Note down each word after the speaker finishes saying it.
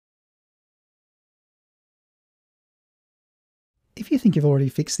if you think you've already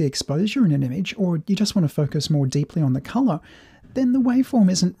fixed the exposure in an image, or you just want to focus more deeply on the color, then the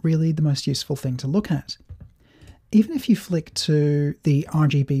waveform isn't really the most useful thing to look at. Even if you flick to the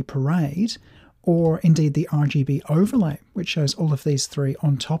RGB parade, or indeed the RGB overlay, which shows all of these three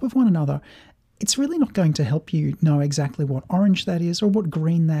on top of one another, it's really not going to help you know exactly what orange that is, or what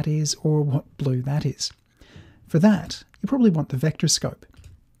green that is, or what blue that is. For that, you probably want the Vectorscope.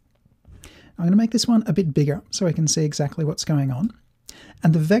 I'm going to make this one a bit bigger so I can see exactly what's going on.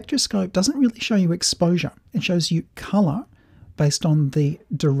 And the Vectorscope doesn't really show you exposure. It shows you color based on the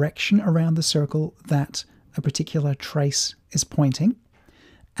direction around the circle that a particular trace is pointing.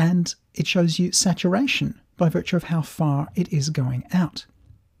 And it shows you saturation by virtue of how far it is going out.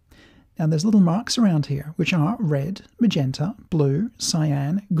 Now there's little marks around here, which are red, magenta, blue,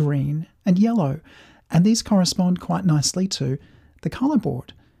 cyan, green, and yellow. And these correspond quite nicely to the color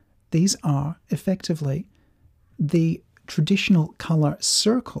board. These are effectively the traditional color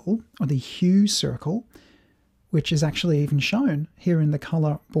circle, or the hue circle, which is actually even shown here in the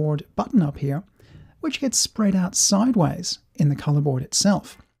color board button up here, which gets spread out sideways in the color board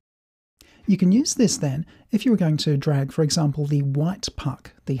itself. You can use this then if you were going to drag, for example, the white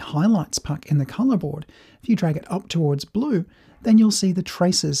puck, the highlights puck in the color board. If you drag it up towards blue, then you'll see the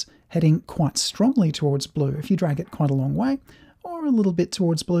traces heading quite strongly towards blue if you drag it quite a long way, or a little bit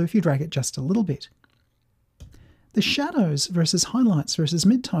towards blue if you drag it just a little bit. The shadows versus highlights versus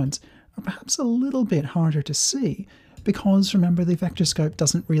midtones are perhaps a little bit harder to see because, remember, the Vectorscope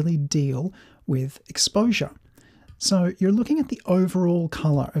doesn't really deal with exposure. So you're looking at the overall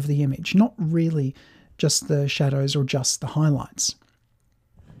color of the image, not really just the shadows or just the highlights.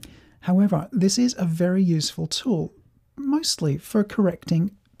 However, this is a very useful tool, mostly for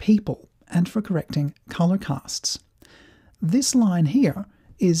correcting people and for correcting color casts. This line here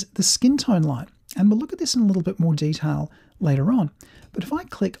is the skin tone line, and we'll look at this in a little bit more detail later on. But if I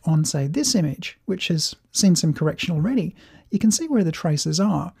click on, say, this image, which has seen some correction already, you can see where the traces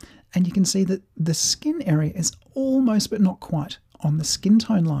are, and you can see that the skin area is almost but not quite on the skin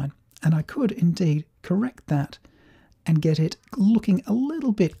tone line. And I could indeed correct that and get it looking a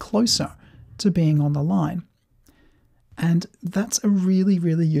little bit closer to being on the line. And that's a really,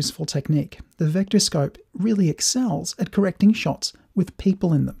 really useful technique. The Vectorscope really excels at correcting shots with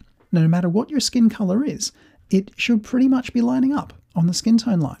people in them. No matter what your skin color is, it should pretty much be lining up on the skin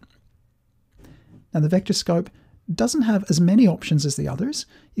tone line. Now the Vectorscope doesn't have as many options as the others.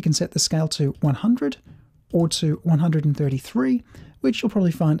 You can set the scale to 100 or to 133, which you'll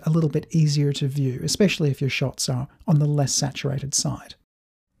probably find a little bit easier to view, especially if your shots are on the less saturated side.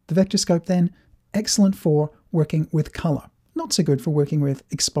 The Vectorscope then, excellent for working with color, not so good for working with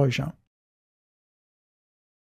exposure.